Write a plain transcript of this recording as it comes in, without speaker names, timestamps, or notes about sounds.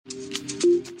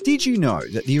Did you know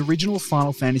that the original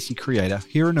Final Fantasy creator,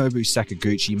 Hironobu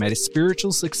Sakaguchi, made a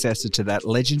spiritual successor to that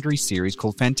legendary series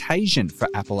called Fantasian for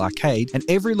Apple Arcade, and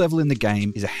every level in the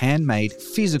game is a handmade,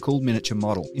 physical miniature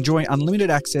model. Enjoy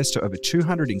unlimited access to over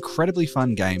 200 incredibly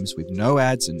fun games with no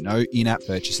ads and no in-app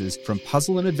purchases. From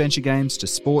puzzle and adventure games to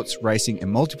sports, racing,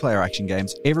 and multiplayer action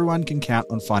games, everyone can count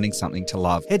on finding something to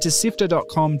love. Head to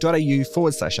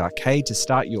sifter.com.au/arcade to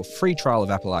start your free trial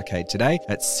of Apple Arcade today.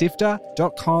 That's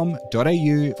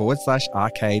sifter.com.au/arcade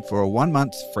for a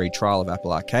 1-month free trial of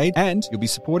Apple Arcade, and you'll be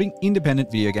supporting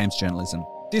independent video games journalism.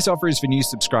 This offer is for new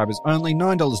subscribers only,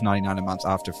 $9.99 a month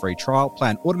after free trial.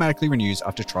 Plan automatically renews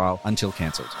after trial until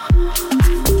cancelled.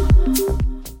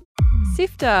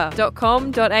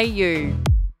 Sifter.com.au.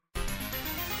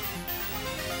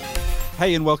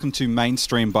 Hey, and welcome to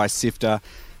Mainstream by Sifter.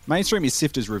 Mainstream is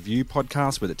Sifter's review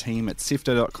podcast where the team at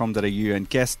sifter.com.au and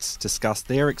guests discuss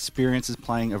their experiences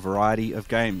playing a variety of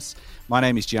games. My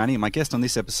name is Gianni, and my guest on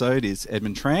this episode is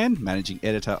Edmund Tran, Managing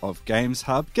Editor of Games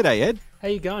Hub. G'day, Ed. How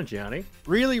you going, Gianni?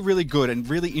 Really, really good, and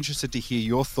really interested to hear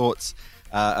your thoughts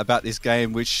about this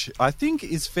game, which I think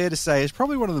is fair to say is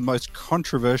probably one of the most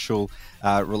controversial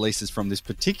releases from this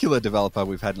particular developer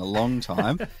we've had in a long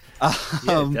time.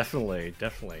 Yeah, definitely.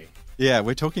 Yeah,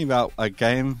 we're talking about a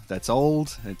game that's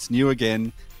old, it's new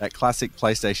again. That classic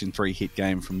PlayStation 3 hit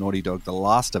game from Naughty Dog, The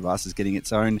Last of Us, is getting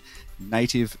its own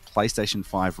native PlayStation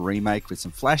 5 remake with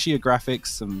some flashier graphics,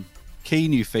 some key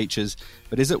new features.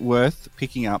 But is it worth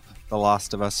picking up The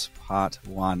Last of Us Part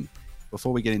 1?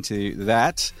 Before we get into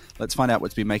that, let's find out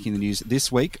what's been making the news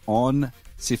this week on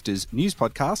Sifter's news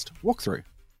podcast, Walkthrough.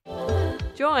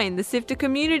 Join the Sifter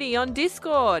community on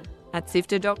Discord at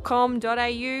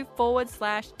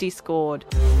sifter.com.au/Discord.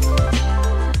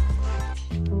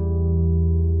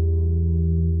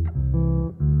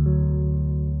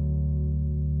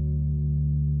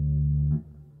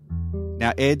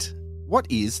 Now, Ed, what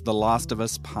is The Last of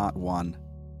Us Part 1?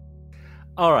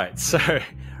 All right, so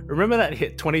remember that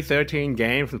hit 2013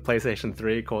 game from the PlayStation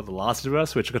 3 called The Last of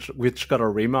Us, which got a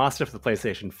remaster for the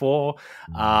PlayStation 4?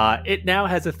 It now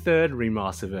has a third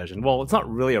remaster version. Well, it's not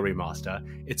really a remaster.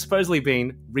 It's supposedly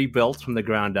been rebuilt from the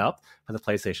ground up for the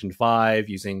PlayStation 5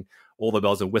 using all the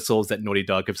bells and whistles that Naughty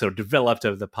Dog have sort of developed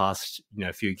over the past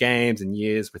few games and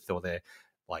years with all their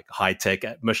like high-tech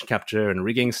motion capture and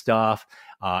rigging stuff.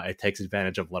 It takes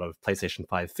advantage of a lot of PlayStation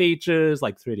 5 features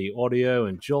like 3D audio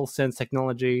and DualSense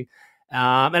technology.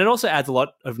 And it also adds a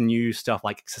lot of new stuff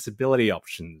like accessibility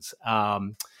options. But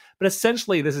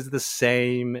essentially, this is the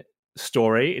same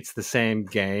story. It's the same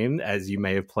game as you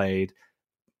may have played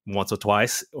once or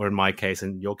twice, or in my case,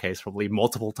 in your case, probably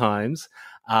multiple times.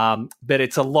 But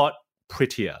it's a lot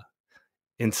prettier.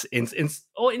 In certain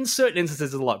instances,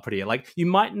 it's a lot prettier. Like, you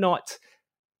might not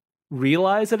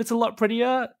realize that it's a lot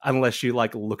prettier unless you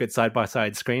like look at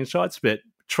side-by-side screenshots, but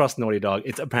trust Naughty Dog,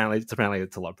 it's apparently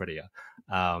a lot prettier.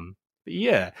 But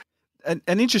yeah. And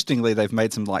interestingly, they've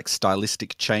made some like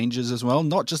stylistic changes as well.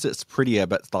 Not just it's prettier,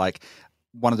 but like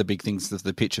one of the big things of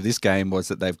the pitch of this game was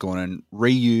that they've gone and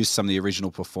reused some of the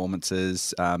original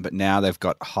performances, but now they've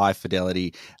got high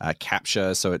fidelity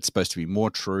capture, so it's supposed to be more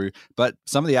true. But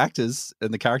some of the actors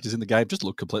and the characters in the game just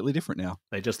look completely different now.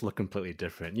 They just look completely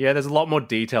different. Yeah, there's a lot more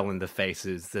detail in the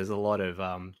faces. There's a lot of,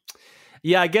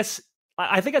 I guess,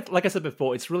 I think, like I said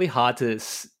before, it's really hard to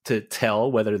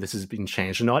tell whether this has been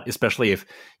changed or not, especially if,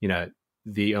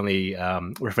 the only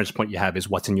reference point you have is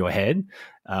what's in your head.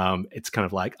 It's kind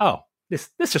of like, oh, this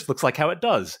just looks like how it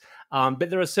does. But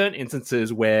there are certain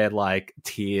instances where like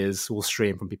tears will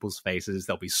stream from people's faces.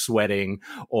 They'll be sweating,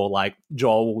 or like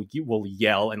Joel will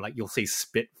yell and like you'll see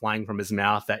spit flying from his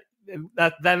mouth.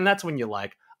 Then that's when you're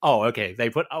like, oh, okay, they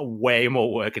put way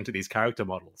more work into these character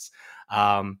models.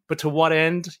 But to what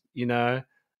end,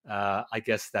 I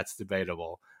guess that's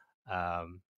debatable.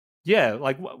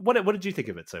 Like what did you think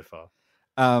of it so far?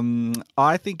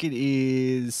 I think it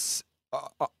is.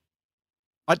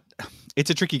 It's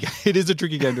a tricky game. It is a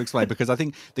tricky game to explain because I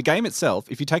think the game itself,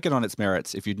 if you take it on its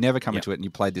merits, if you'd never come into it and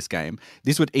you played this game,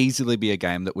 this would easily be a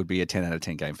game that would be a 10 out of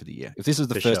 10 game for the year. If this was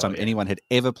the first time anyone had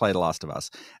ever played The Last of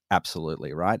Us,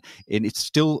 absolutely, right? And it's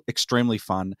still extremely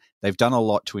fun. They've done a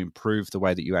lot to improve the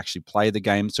way that you actually play the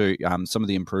game. So some of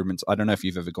the improvements, I don't know if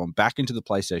you've ever gone back into the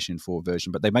PlayStation 4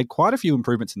 version, but they made quite a few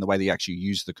improvements in the way they actually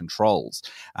use the controls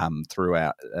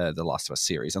throughout the Last of Us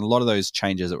series. And a lot of those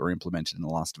changes that were implemented in The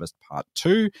Last of Us Part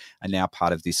 2 are now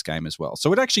part of this game as well.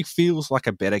 So it actually feels like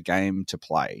a better game to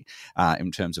play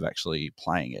in terms of actually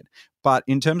playing it. But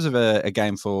in terms of a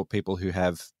game for people who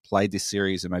have played this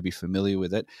series and may be familiar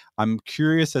with it, I'm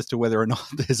curious as to whether or not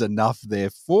there's enough there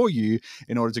for you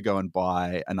in order to go and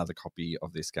buy another copy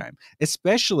of this game,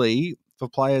 especially for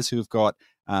players who've got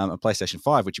a PlayStation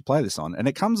 5, which you play this on, and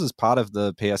it comes as part of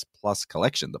the PS Plus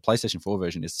collection. The PlayStation 4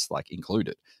 version is like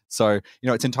included. So,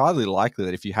 it's entirely likely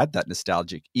that if you had that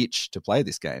nostalgic itch to play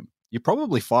this game, you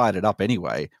probably fired it up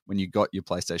anyway when you got your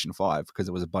PlayStation 5 because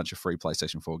there was a bunch of free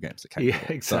PlayStation 4 games that came. Yeah,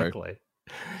 exactly.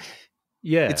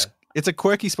 So, it's a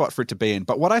quirky spot for it to be in.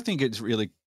 But what I think is really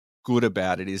good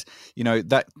about it is,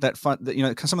 that fun,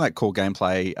 some of that core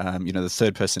gameplay, the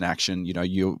third person action,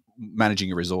 you're managing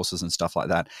your resources and stuff like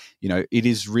that. It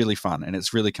is really fun and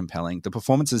it's really compelling. The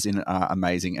performances in it are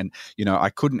amazing. And, I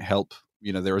couldn't help,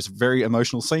 there was very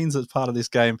emotional scenes as part of this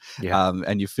game,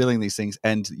 and you're feeling these things,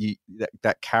 and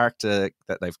that character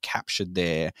that they've captured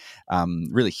there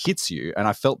really hits you. And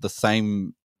I felt the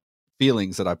same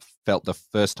feelings that I felt the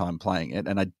first time playing it,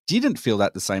 and I didn't feel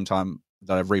that the same time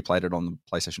that I've replayed it on the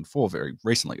PlayStation 4 very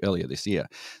recently, earlier this year.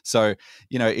 So,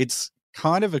 it's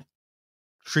kind of a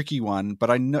tricky one, but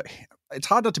I know it's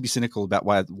hard not to be cynical about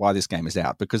why this game is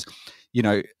out, because,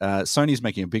 Sony's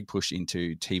making a big push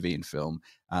into TV and film.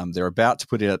 They're about to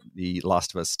put out the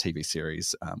Last of Us TV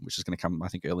series, which is going to come, I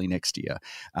think, early next year.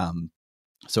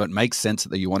 So it makes sense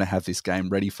that you want to have this game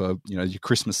ready for, your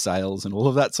Christmas sales and all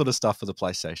of that sort of stuff for the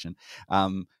PlayStation.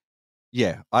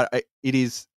 It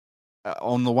is,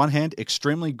 on the one hand,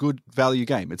 extremely good value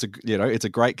game. It's a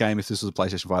great game if this was a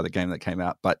PlayStation 5, the game that came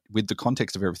out, but with the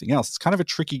context of everything else, it's kind of a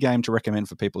tricky game to recommend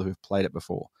for people who've played it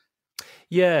before.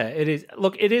 Yeah, it is.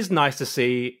 Look, it is nice to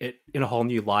see it in a whole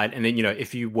new light. And then,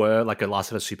 if you were like a Last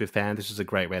of Us super fan, this is a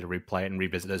great way to replay it and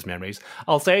revisit those memories.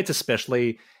 I'll say it's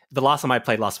especially, the last time I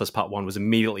played Last of Us Part 1 was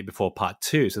immediately before Part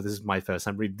 2. So this is my first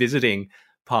time revisiting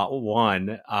Part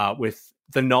 1 with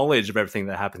the knowledge of everything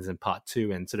that happens in Part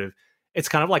 2. And sort of, it's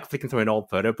kind of like flicking through an old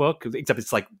photo book, except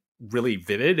it's like really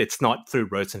vivid. It's not through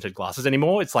rose-tinted glasses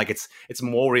anymore. It's like it's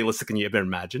more realistic than you ever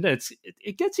imagined. And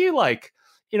it gets you like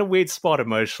in a weird spot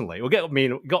emotionally, or got me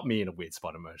in a weird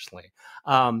spot emotionally.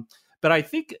 But I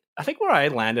think where I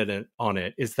landed on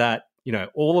it is that,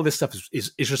 all of this stuff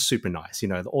is just super nice.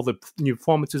 All the new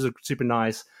performances are super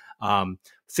nice.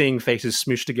 Seeing faces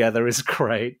smooshed together is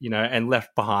great, and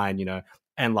Left Behind,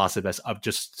 and Last of Us are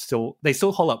just still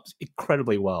hold up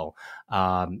incredibly well.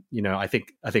 I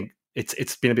think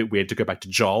it's been a bit weird to go back to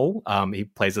Joel. He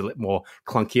plays a little more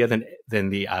clunkier than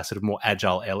the sort of more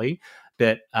agile Ellie.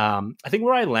 But I think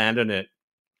where I land on it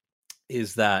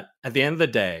is that at the end of the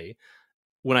day,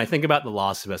 when I think about The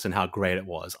Last of Us and how great it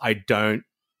was, I don't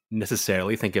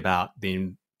necessarily think about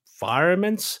the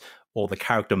environments or the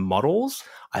character models.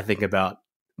 I think about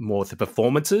more the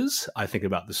performances. I think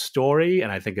about the story,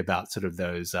 and I think about sort of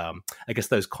those,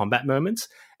 those combat moments,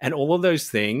 and all of those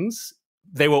things.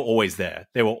 They were always there.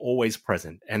 They were always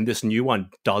present. And this new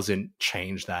one doesn't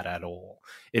change that at all.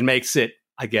 It makes it,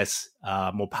 I guess,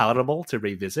 more palatable to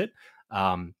revisit.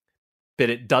 But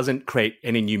it doesn't create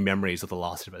any new memories of The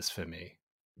Last of Us for me.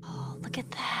 Oh, look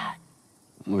at that.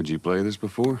 Would you play this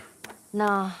before?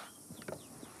 No.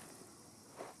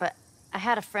 But I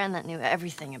had a friend that knew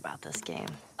everything about this game.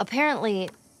 Apparently,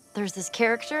 there's this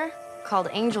character called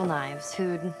Angel Knives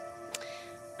who'd...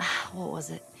 what was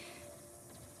it?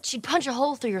 She'd punch a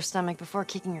hole through your stomach before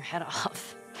kicking your head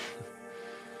off.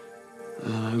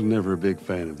 I was never a big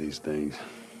fan of these things.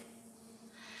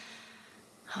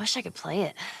 I wish I could play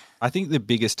it. I think the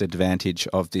biggest advantage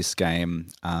of this game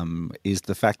is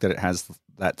the fact that it has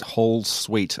that whole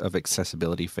suite of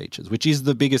accessibility features, which is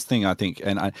the biggest thing, I think.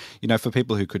 And, for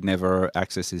people who could never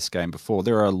access this game before,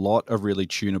 there are a lot of really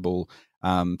tunable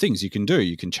things you can do.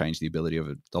 You can change the ability of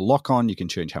the lock on. You can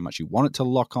change how much you want it to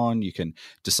lock on. You can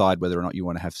decide whether or not you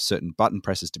want to have certain button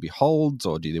presses to be holds,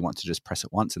 or do you want to just press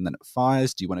it once and then it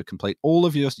fires? Do you want to complete all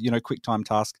of your, quick time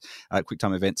tasks, quick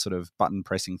time events, sort of button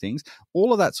pressing things?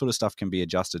 All of that sort of stuff can be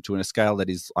adjusted to a scale that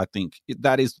is, I think,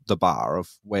 that is the bar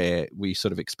of where we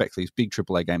sort of expect these big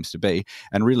AAA games to be.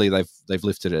 And really, they've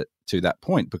lifted it to that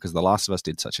point because The Last of Us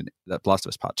Last of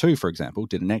Us Part 2, for example,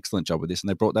 did an excellent job with this, and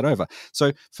they brought that over.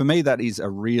 So for me, that is a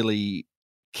really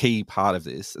key part of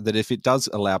this, that if it does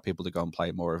allow people to go and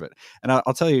play more of it. And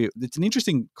I'll tell you, it's an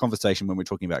interesting conversation when we're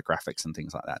talking about graphics and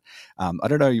things like that. I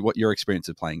don't know what your experience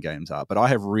of playing games are, but I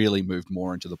have really moved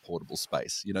more into the portable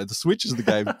space. The Switch is the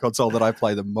game console that I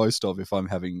play the most of if I'm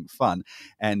having fun.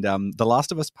 And The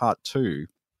Last of Us Part 2,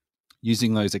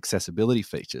 using those accessibility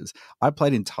features, I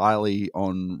played entirely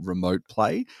on remote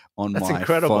play on my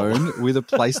phone with a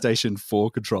PlayStation 4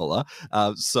 controller.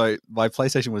 So my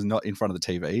PlayStation was not in front of the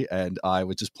TV, and I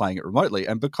was just playing it remotely.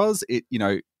 And because it,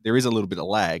 there is a little bit of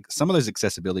lag, some of those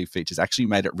accessibility features actually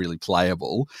made it really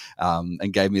playable,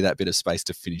 and gave me that bit of space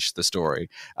to finish the story.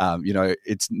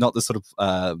 It's not the sort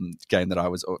of game that I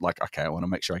was like, okay, I want to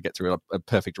make sure I get through a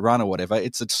perfect run or whatever.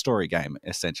 It's a story game,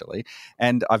 essentially.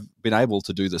 And I've been able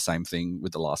to do the same thing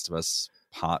with The Last of Us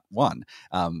Part 1.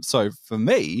 So for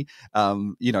me,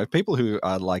 people who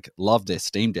are like love their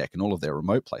Steam Deck and all of their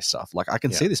remote play stuff, like I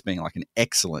can see this being like an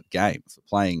excellent game for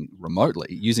playing remotely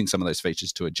using some of those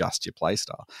features to adjust your play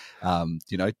style.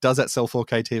 Does that sell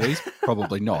 4K TVs?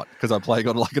 Probably not, because I'm playing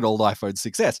on like an old iPhone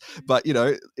 6S. But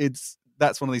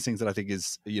that's one of these things that I think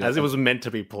is as it was meant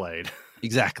to be played.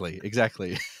 Exactly.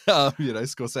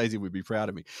 Scorsese would be proud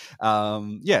of me.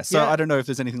 I don't know if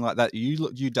there's anything like that.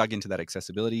 You dug into that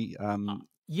accessibility.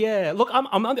 Yeah, look,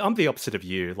 I'm the opposite of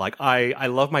you. Like, I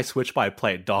love my Switch, but I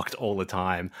play it docked all the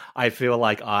time. I feel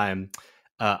like I'm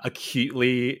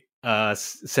acutely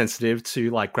sensitive to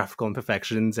like graphical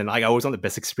imperfections, and I always want the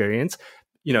best experience.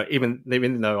 Even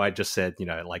though I just said,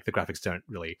 like the graphics don't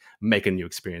really make a new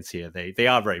experience here. They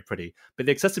are very pretty, but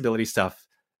the accessibility stuff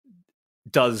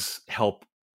does help.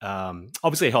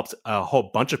 Obviously, it helps a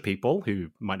whole bunch of people who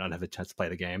might not have a chance to play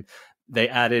the game. They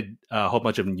added a whole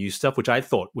bunch of new stuff, which I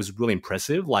thought was really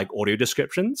impressive, like audio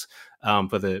descriptions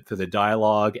for the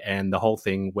dialogue, and the whole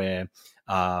thing where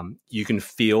you can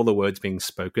feel the words being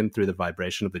spoken through the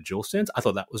vibration of the DualSense. I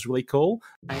thought that was really cool.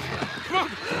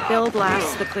 Bill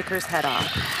blasts the clicker's head off.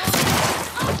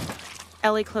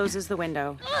 Ellie closes the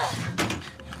window.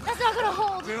 That's not gonna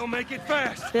hold. Bill, make it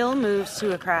fast. Bill moves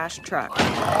to a crashed truck. The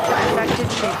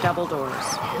infected shake double doors.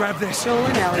 Grab this. Joel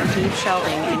and Ellie heave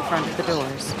shelving in front of the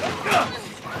doors.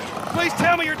 Please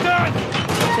tell me you're done.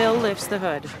 Bill lifts the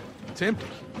hood. It's empty.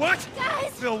 What?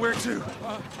 Guys! Bill, where to?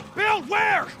 Bill,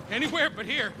 where? Anywhere but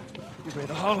here. You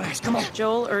better haul ass. Come on.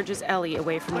 Joel urges Ellie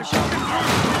away from the shelving.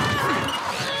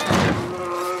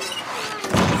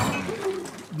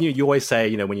 You always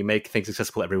say, when you make things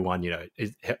accessible to everyone,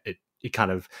 it kind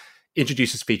of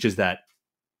introduces features that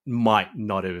might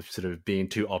not have sort of been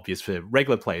too obvious for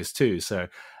regular players too. So,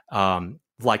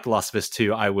 like The Last of Us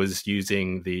 2, I was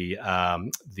using the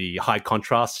high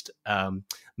contrast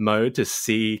mode to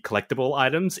see collectible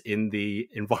items in the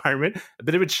environment. A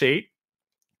bit of a cheat,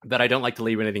 but I don't like to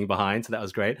leave anything behind, so that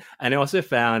was great. And I also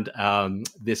found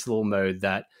this little mode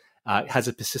that has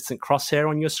a persistent crosshair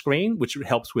on your screen, which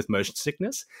helps with motion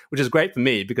sickness, which is great for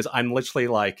me because I'm literally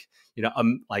like,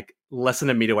 I'm like less than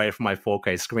a meter away from my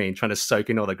 4K screen trying to soak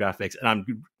in all the graphics, and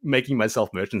I'm making myself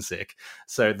motion sick.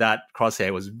 So that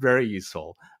crosshair was very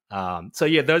useful.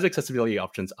 Those accessibility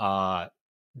options are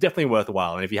definitely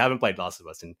worthwhile. And if you haven't played Last of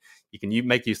Us and you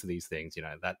make use of these things,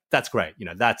 that's great.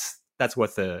 That's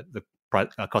worth the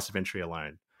cost of entry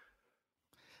alone.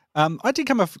 I did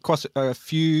come across a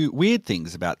few weird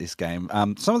things about this game.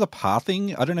 Some of the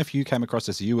pathing, I don't know if you came across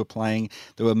as you were playing.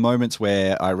 There were moments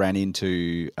where I ran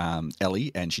into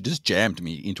Ellie and she just jammed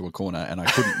me into a corner and I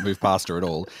couldn't move past her at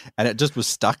all. And it just was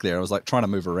stuck there. I was like trying to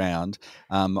move around.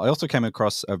 I also came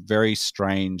across a very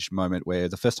strange moment where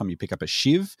the first time you pick up a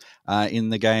shiv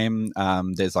in the game,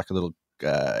 there's like a little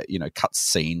cut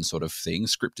scene sort of thing,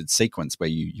 scripted sequence where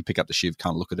you pick up the shiv,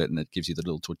 kind of look at it, and it gives you the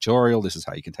little tutorial. This is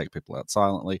how you can take people out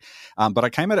silently. But I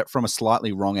came at it from a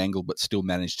slightly wrong angle, but still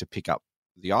managed to pick up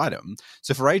the item.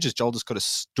 So for ages, Joel just kind of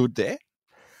stood there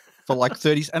for like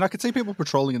 30, and I could see people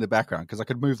patrolling in the background because I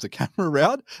could move the camera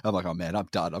around. I'm like, oh man, I'm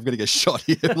done. I'm going to get shot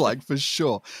here, like for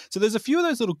sure. So there's a few of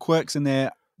those little quirks in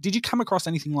there. Did you come across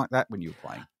anything like that when you were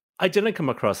playing? I didn't come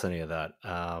across any of that.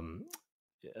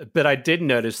 But I did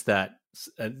notice that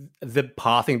the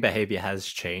pathing behavior has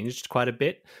changed quite a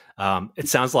bit. It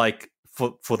sounds like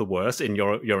for the worse in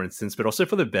your instance, but also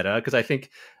for the better, because I think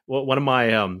one of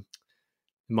my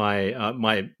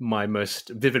my most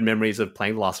vivid memories of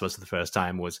playing The Last of Us for the first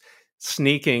time was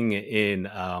sneaking in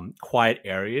quiet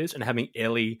areas and having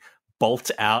Ellie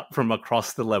bolt out from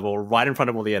across the level right in front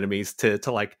of all the enemies to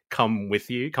like come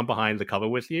behind the cover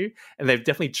with you. And they've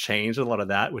definitely changed a lot of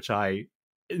that, which I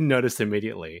noticed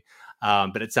immediately.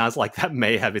 But it sounds like that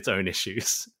may have its own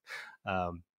issues.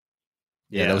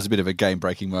 Yeah, that was a bit of a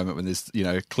game-breaking moment when this,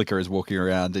 clicker is walking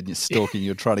around and you're stalking,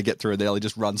 you're trying to get through, and Ellie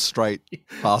just runs straight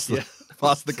past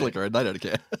the clicker, and they don't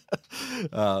care.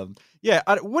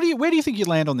 Where do you think you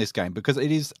land on this game? Because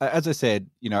it is, as I said,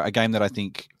 a game that I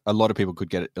think a lot of people could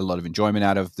get a lot of enjoyment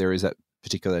out of. There is that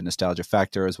particular nostalgia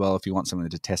factor as well. If you want something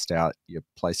to test out your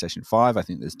PlayStation 5, I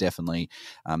think there's definitely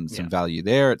some value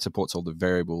there. It supports all the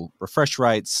variable refresh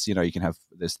rates. You can have,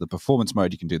 there's the performance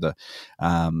mode, you can do the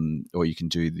or you can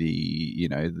do the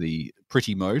the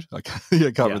pretty mode. I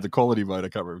can't remember the quality mode. I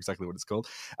can't remember exactly what it's called.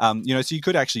 So you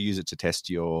could actually use it to test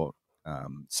your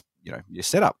your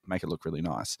setup, make it look really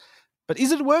nice. But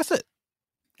is it worth it?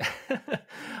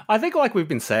 I think, like we've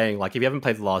been saying, like if you haven't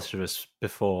played The Last of Us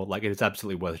before, like it is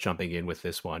absolutely worth jumping in with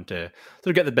this one to sort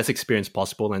of get the best experience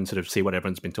possible and sort of see what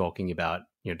everyone's been talking about.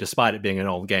 You know, despite it being an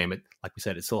old game, it, like we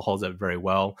said, it still holds up very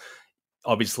well.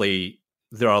 Obviously,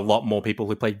 there are a lot more people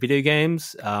who played video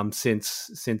games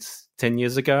since 10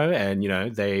 years ago, and you know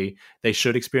they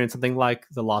should experience something like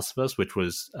The Last of Us, which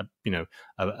was a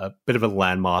bit of a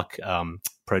landmark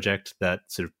project that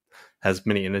sort of has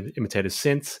many imitators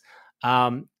since.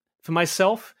 For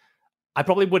myself, I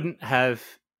probably wouldn't have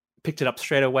picked it up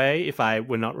straight away if I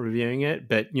were not reviewing it.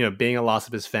 But, you know, being a Last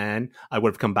of Us fan, I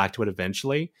would have come back to it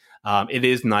eventually. It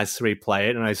is nice to replay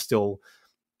it. And I still,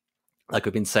 like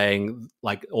we've been saying,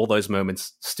 like all those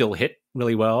moments still hit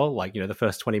really well. Like, you know, the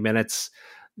first 20 minutes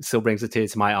still brings a tear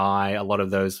to my eye. A lot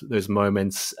of those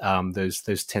moments,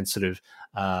 those tense sort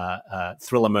of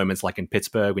thriller moments, like in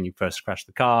Pittsburgh when you first crash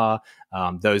the car,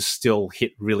 those still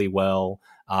hit really well.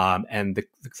 And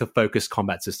the focused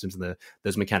combat systems and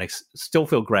those mechanics still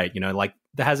feel great. You know, like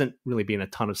there hasn't really been a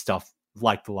ton of stuff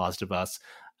like The Last of Us.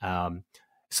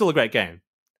 Still a great game.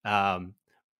 But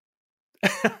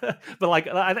like,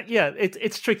 I think, yeah,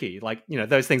 it's tricky. Like, you know,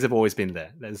 those things have always been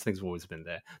there. Those things have always been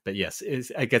there. But yes,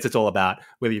 I guess it's all about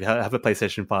whether you have a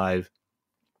PlayStation 5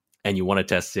 and you want to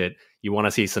test it, you want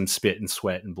to see some spit and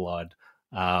sweat and blood.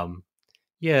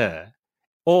 Yeah.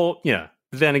 Or, you know,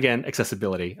 then again,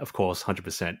 accessibility, of course,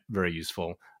 100% very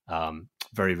useful,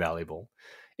 very valuable.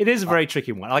 It is a very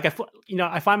tricky one. Like,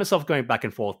 I find myself going back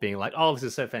and forth being like, oh, this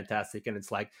is so fantastic. And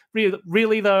it's like,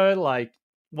 really though? Like,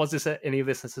 was this any of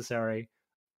this necessary?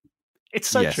 It's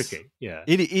so tricky. Yeah.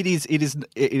 It is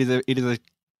a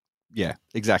yeah,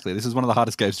 exactly. This is one of the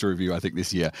hardest games to review, I think,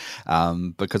 this year,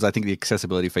 because I think the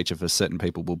accessibility feature for certain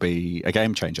people will be a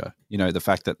game changer. You know, the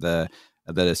fact that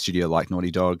that a studio like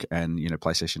Naughty Dog and, you know,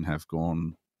 PlayStation have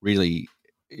gone really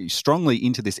strongly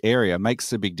into this area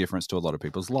makes a big difference to a lot of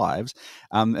people's lives.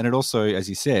 And it also, as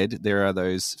you said, there are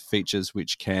those features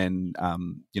which can,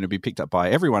 you know, be picked up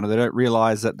by everyone, and they don't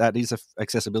realize that is an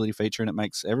accessibility feature, and it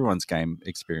makes everyone's game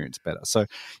experience better. So,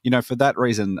 you know, for that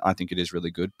reason, I think it is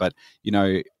really good. But, you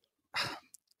know,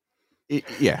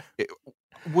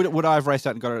 would I have raced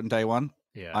out and got it on day one?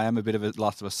 Yeah. I am a bit of a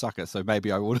Last of Us sucker, so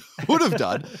maybe I would have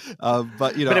done.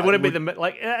 But you know, but it wouldn't be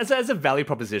like as a value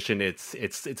proposition. It's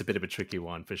a bit of a tricky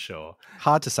one for sure.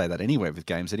 Hard to say that anywhere with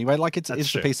games. Anyway, like it's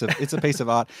a piece of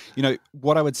art. You know,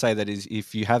 what I would say that is,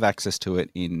 if you have access to it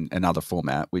in another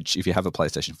format, which if you have a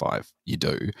PlayStation 5, you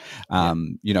do.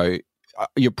 You know,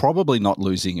 you're probably not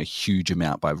losing a huge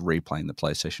amount by replaying the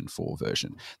PlayStation 4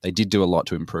 version. They did do a lot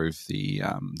to improve the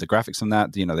graphics on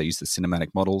that. You know, they used the cinematic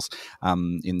models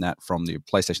in that from the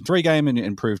PlayStation 3 game and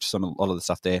improved a lot of the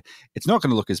stuff there. It's not going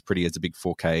to look as pretty as a big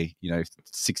 4K, you know,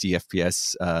 60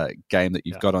 FPS game that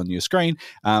you've got on your screen.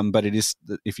 But it is,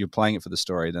 if you're playing it for the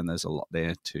story, then there's a lot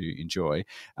there to enjoy.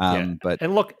 But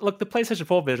and look, the PlayStation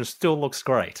 4 version still looks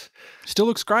great. Still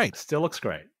looks great.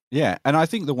 Yeah, and I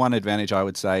think the one advantage I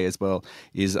would say as well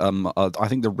is I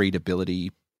think the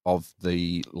readability of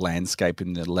the landscape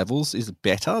in the levels is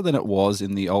better than it was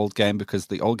in the old game, because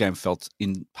the old game felt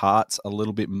in parts a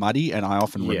little bit muddy, and I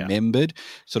often remembered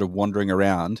sort of wandering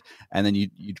around, and then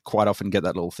you'd quite often get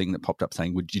that little thing that popped up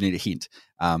saying, would you need a hint?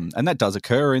 And that does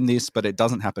occur in this, but it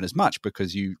doesn't happen as much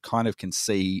because you kind of can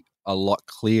see a lot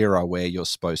clearer where you're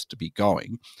supposed to be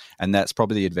going, and that's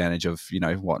probably the advantage of, you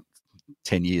know,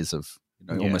 10 years of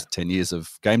almost 10 years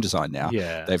of game design now.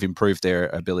 Yeah. They've improved their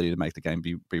ability to make the game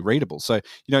be readable. So, you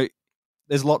know,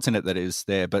 there's lots in it that is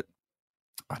there, but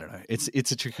I don't know. It's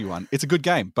a tricky one. It's a good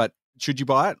game, but should you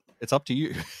buy it? It's up to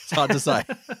you. It's hard to say.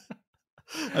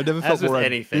 I've never felt more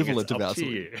ambivalent about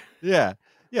it. Yeah.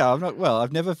 Yeah.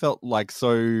 I've never felt like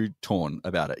so torn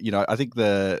about it. You know, I think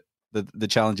the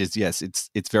challenge is, yes,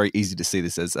 it's very easy to see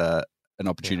this as an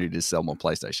opportunity to sell more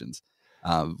PlayStations.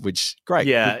 Which great.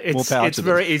 Yeah, it's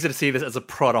very easy to see this as a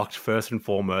product first and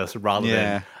foremost, rather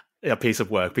than a piece of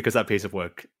work, because that piece of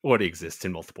work already exists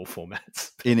in multiple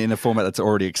formats. In a format that's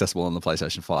already accessible on the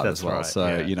PlayStation 5 that's as well. Right,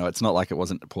 so, you know, it's not like it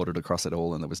wasn't ported across at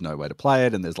all and there was no way to play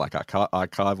it, and there's like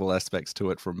archival aspects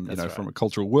to it from, you know, from a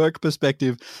cultural work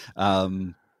perspective. But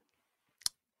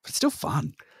it's still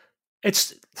fun.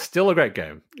 It's still a great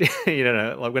game. You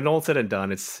know, like when all said and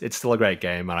done, it's still a great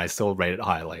game, and I still rate it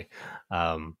highly.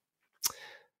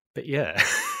 But yeah.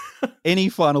 Any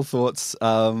final thoughts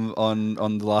on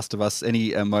The Last of Us?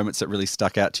 Any moments that really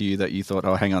stuck out to you that you thought,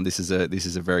 oh, hang on, this is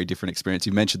a very different experience?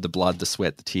 You mentioned the blood, the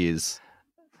sweat, the tears.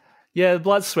 Yeah,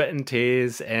 blood, sweat, and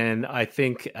tears, and I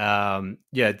think,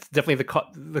 it's definitely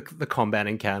the combat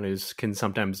encounters can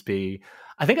sometimes be,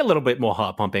 I think, a little bit more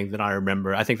heart pumping than I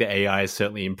remember. I think the AI has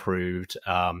certainly improved.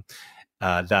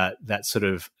 that sort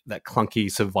of that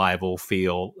clunky survival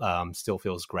feel still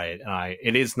feels great, and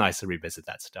it is nice to revisit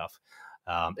that stuff,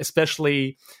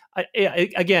 especially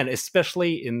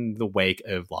in the wake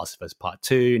of Last of Us Part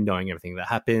 2, knowing everything that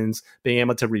happens, being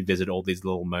able to revisit all these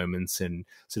little moments and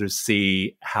sort of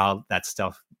see how that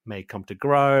stuff may come to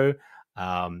grow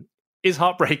is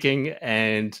heartbreaking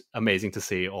and amazing to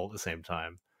see all at the same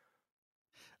time.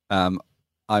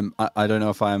 I don't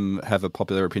know if I have a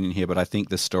popular opinion here, but I think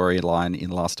the storyline in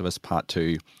Last of Us Part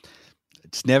 2,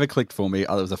 it's never clicked for me. It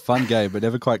was a fun game, but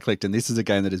never quite clicked. And this is a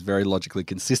game that is very logically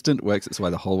consistent, works its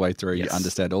way the whole way through. Yes. You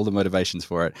understand all the motivations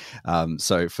for it.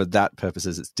 So for that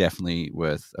purposes, it's definitely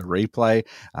worth a replay.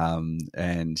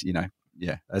 And, you know,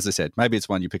 yeah, as I said, maybe it's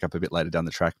one you pick up a bit later down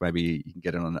the track. Maybe you can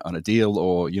get it on a deal,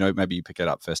 or, you know, maybe you pick it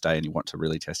up first day and you want to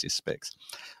really test your specs.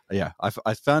 Yeah,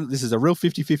 I found this is a real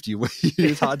 50-50.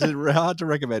 It's hard to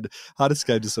recommend, hardest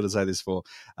game to sort of say this for.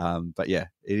 But yeah,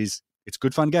 it's a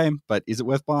good fun game, but is it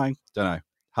worth buying? Don't know.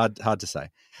 Hard to say.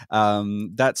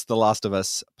 That's The Last of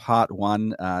Us Part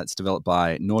 1. It's developed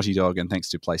by Naughty Dog, and thanks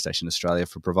to PlayStation Australia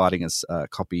for providing us a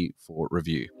copy for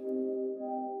review.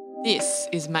 This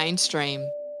is Mainstream.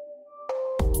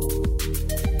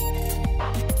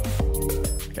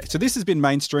 Okay, so this has been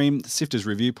Mainstream, the Sifter's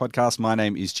review podcast. My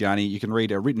name is Gianni. You can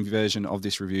read a written version of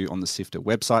this review on the Sifter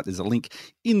website. There's a link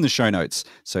in the show notes,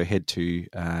 so head to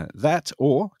that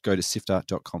or go to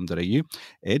sifter.com.au.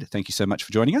 Ed, thank you so much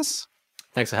for joining us.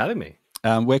 Thanks for having me.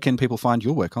 Where can people find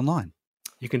your work online?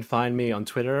 You can find me on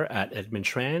Twitter at Edmund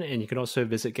Tran, and you can also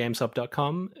visit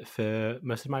GameStop.com for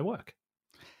most of my work.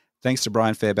 Thanks to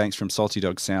Brian Fairbanks from Salty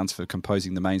Dog Sounds for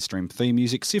composing the Mainstream theme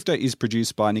music. Sifter is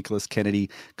produced by Nicholas Kennedy,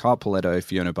 Kyle Pauletto,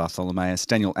 Fiona Bartholomaeus,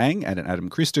 Daniel Ang, and Adam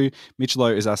Christou. Mitch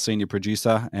Lowe is our senior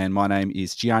producer, and my name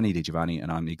is Gianni Di Giovanni,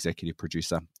 and I'm the executive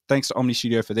producer. Thanks to Omni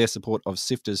Studio for their support of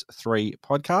Sifter's 3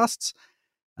 podcasts.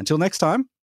 Until next time,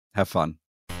 have fun.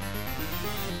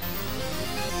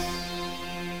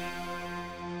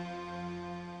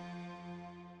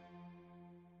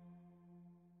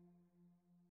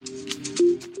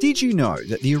 Did you know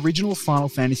that the original Final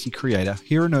Fantasy creator,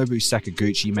 Hironobu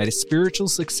Sakaguchi, made a spiritual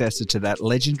successor to that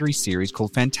legendary series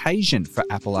called Fantasian for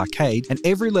Apple Arcade, and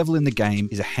every level in the game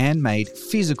is a handmade,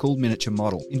 physical miniature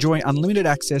model. Enjoy unlimited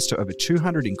access to over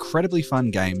 200 incredibly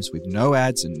fun games with no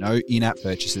ads and no in-app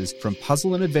purchases. From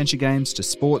puzzle and adventure games to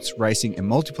sports, racing, and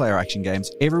multiplayer action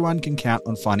games, everyone can count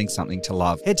on finding something to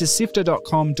love. Head to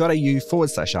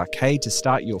sifter.com.au/arcade to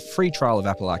start your free trial of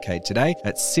Apple Arcade today.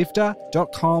 That's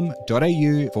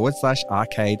sifter.com.au/arcade for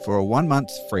a 1-month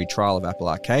free trial of Apple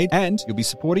Arcade, and you'll be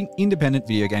supporting independent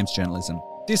video games journalism.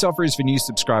 This offer is for new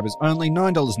subscribers only,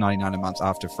 $9.99 a month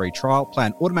after free trial.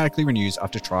 Plan automatically renews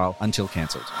after trial until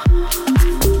cancelled.